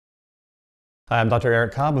Hi, I'm Dr.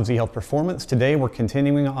 Eric Cobb of Z Health Performance. Today we're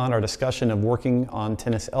continuing on our discussion of working on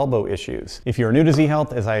tennis elbow issues. If you're new to Z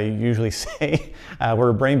Health, as I usually say,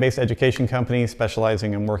 we're a brain-based education company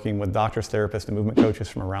specializing in working with doctors, therapists, and movement coaches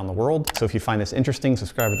from around the world. So if you find this interesting,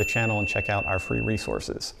 subscribe to the channel and check out our free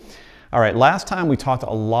resources. All right, last time we talked a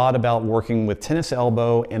lot about working with tennis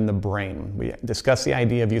elbow and the brain. We discussed the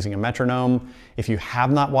idea of using a metronome. If you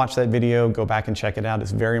have not watched that video, go back and check it out.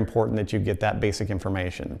 It's very important that you get that basic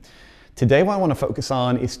information. Today what I want to focus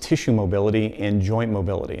on is tissue mobility and joint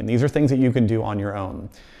mobility, and these are things that you can do on your own.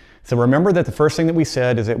 So remember that the first thing that we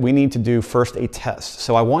said is that we need to do first a test.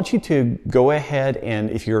 So I want you to go ahead and,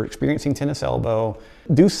 if you're experiencing tennis elbow,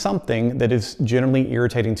 do something that is generally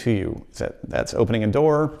irritating to you. That's opening a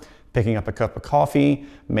door, picking up a cup of coffee,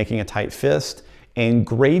 making a tight fist, and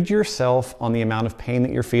grade yourself on the amount of pain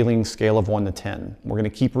that you're feeling, scale of 1 to 10. We're going to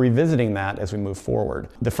keep revisiting that as we move forward.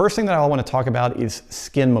 The first thing that I want to talk about is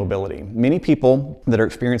skin mobility. Many people that are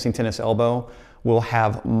experiencing tennis elbow will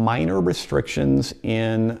have minor restrictions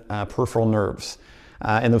in peripheral nerves.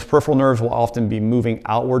 And those peripheral nerves will often be moving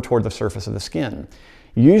outward toward the surface of the skin.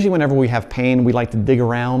 Usually whenever we have pain, we like to dig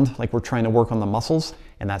around like we're trying to work on the muscles,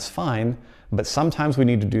 and that's fine. But sometimes we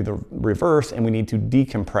need to do the reverse and we need to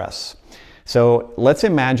decompress. So let's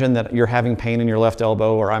imagine that you're having pain in your left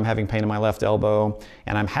elbow, or I'm having pain in my left elbow,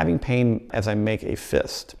 and I'm having pain as I make a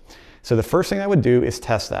fist. So the first thing I would do is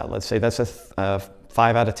test that. Let's say that's a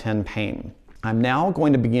 5 out of 10 pain. I'm now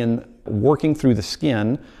going to begin working through the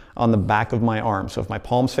skin on the back of my arm. So if my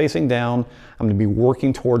palm's facing down, I'm going to be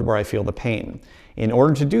working toward where I feel the pain. In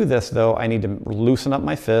order to do this though, I need to loosen up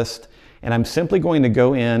my fist, and I'm simply going to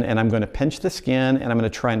go in and I'm going to pinch the skin and I'm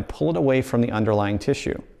going to try and pull it away from the underlying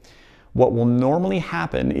tissue. What will normally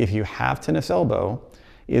happen if you have tennis elbow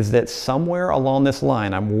is that somewhere along this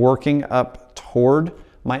line, I'm working up toward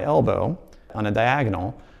my elbow on a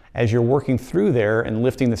diagonal. As you're working through there and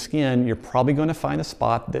lifting the skin, you're probably going to find a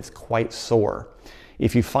spot that's quite sore.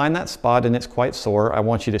 If you find that spot and it's quite sore, I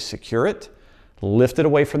want you to secure it, lift it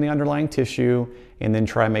away from the underlying tissue, and then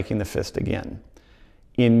try making the fist again.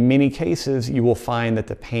 In many cases, you will find that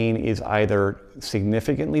the pain is either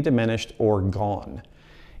significantly diminished or gone.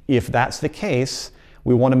 If that's the case,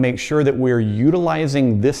 we want to make sure that we're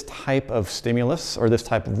utilizing this type of stimulus or this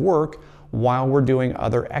type of work while we're doing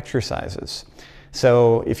other exercises.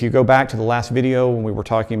 So if you go back to the last video when we were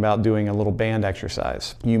talking about doing a little band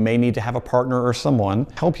exercise, you may need to have a partner or someone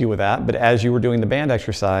help you with that, but as you were doing the band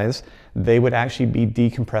exercise, they would actually be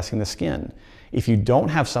decompressing the skin. If you don't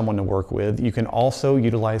have someone to work with, you can also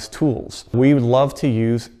utilize tools. We would love to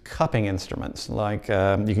use cupping instruments, like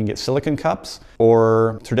you can get silicone cups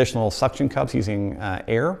or traditional suction cups using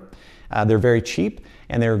air. They're very cheap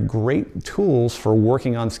and they're great tools for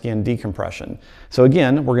working on skin decompression. So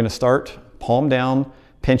again, we're going to start palm down,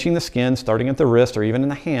 pinching the skin, starting at the wrist or even in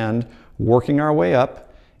the hand, working our way up.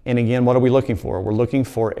 And again, what are we looking for? We're looking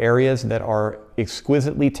for areas that are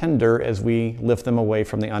exquisitely tender as we lift them away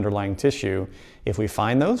from the underlying tissue. If we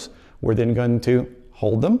find those, we're then going to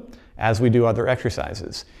hold them as we do other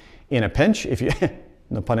exercises. In a pinch, if you,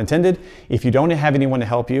 no pun intended, if you don't have anyone to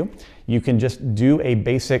help you, you can just do a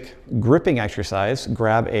basic gripping exercise.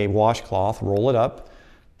 Grab a washcloth, roll it up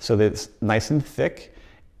so that it's nice and thick,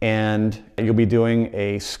 and you'll be doing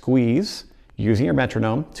a squeeze using your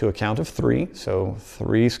metronome to a count of 3. So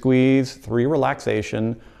 3 squeeze, 3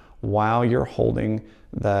 relaxation, while you're holding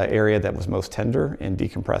the area that was most tender and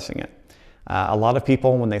decompressing it. A lot of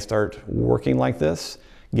people, when they start working like this,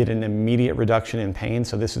 get an immediate reduction in pain.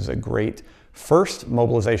 So this is a great first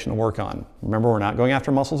mobilization to work on. Remember, we're not going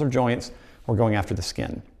after muscles or joints, we're going after the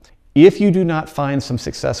skin. If you do not find some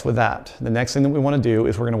success with that, the next thing that we want to do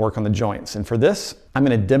is we're going to work on the joints. And for this, I'm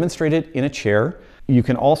going to demonstrate it in a chair. You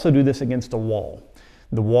can also do this against a wall.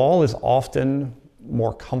 The wall is often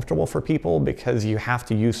more comfortable for people because you have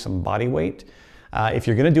to use some body weight. If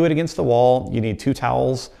you're going to do it against the wall, you need 2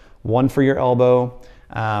 towels, one for your elbow,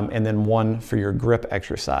 and then one for your grip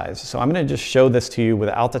exercise. So I'm going to just show this to you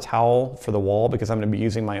without the towel for the wall because I'm going to be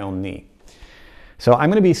using my own knee. So I'm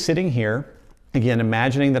going to be sitting here, again,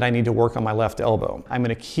 imagining that I need to work on my left elbow. I'm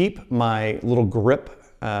going to keep my little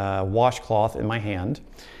grip washcloth in my hand.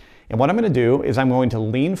 And what I'm going to do is I'm going to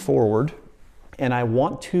lean forward and I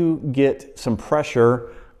want to get some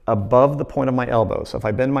pressure above the point of my elbow. So if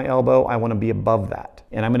I bend my elbow, I want to be above that.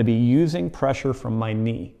 And I'm going to be using pressure from my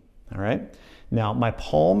knee. All right. Now my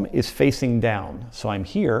palm is facing down. So I'm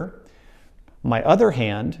here. My other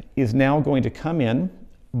hand is now going to come in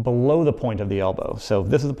below the point of the elbow. So if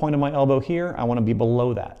this is the point of my elbow here, I want to be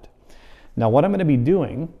below that. Now what I'm going to be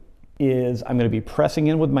doing is I'm going to be pressing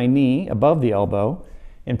in with my knee above the elbow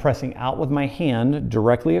and pressing out with my hand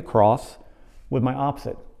directly across with my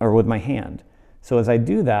opposite, or with my hand. So as I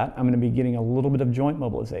do that, I'm going to be getting a little bit of joint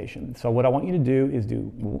mobilization. So what I want you to do is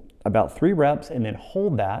do about 3 reps and then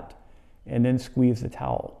hold that and then squeeze the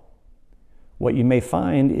towel. What you may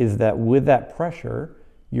find is that with that pressure,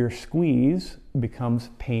 your squeeze becomes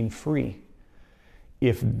pain-free.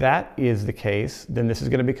 If that is the case, then this is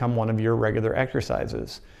going to become one of your regular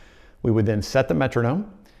exercises. We would then set the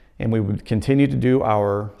metronome and we would continue to do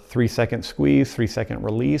our 3-second squeeze, 3-second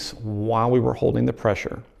release while we were holding the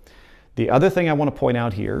pressure. The other thing I want to point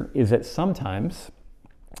out here is that sometimes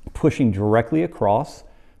pushing directly across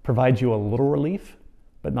provides you a little relief,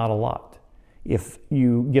 but not a lot. If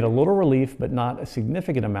you get a little relief, but not a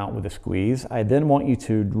significant amount with a squeeze, I then want you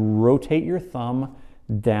to rotate your thumb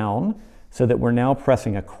down so that we're now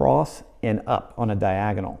pressing across and up on a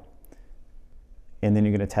diagonal. And then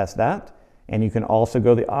you're going to test that. And you can also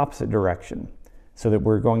go the opposite direction so that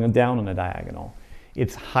we're going down on a diagonal.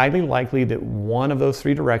 It's highly likely that one of those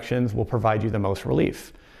 3 directions will provide you the most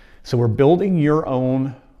relief. So we're building your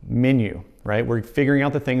own menu, right? We're figuring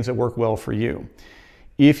out the things that work well for you.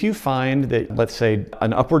 If you find that, let's say,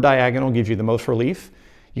 an upward diagonal gives you the most relief,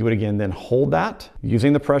 you would again then hold that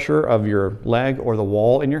using the pressure of your leg or the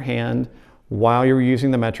wall in your hand while you're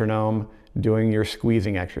using the metronome doing your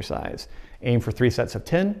squeezing exercise. Aim for 3 sets of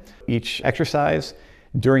 10 each exercise.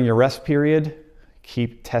 During your rest period,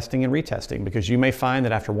 keep testing and retesting, because you may find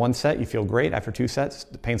that after 1 set you feel great, after 2 sets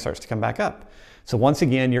the pain starts to come back up. So once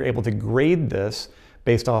again, you're able to grade this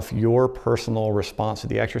based off your personal response to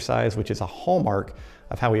the exercise, which is a hallmark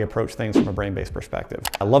of how we approach things from a brain-based perspective.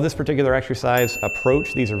 I love this particular exercise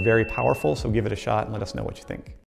approach. These are very powerful, so give it a shot and let us know what you think.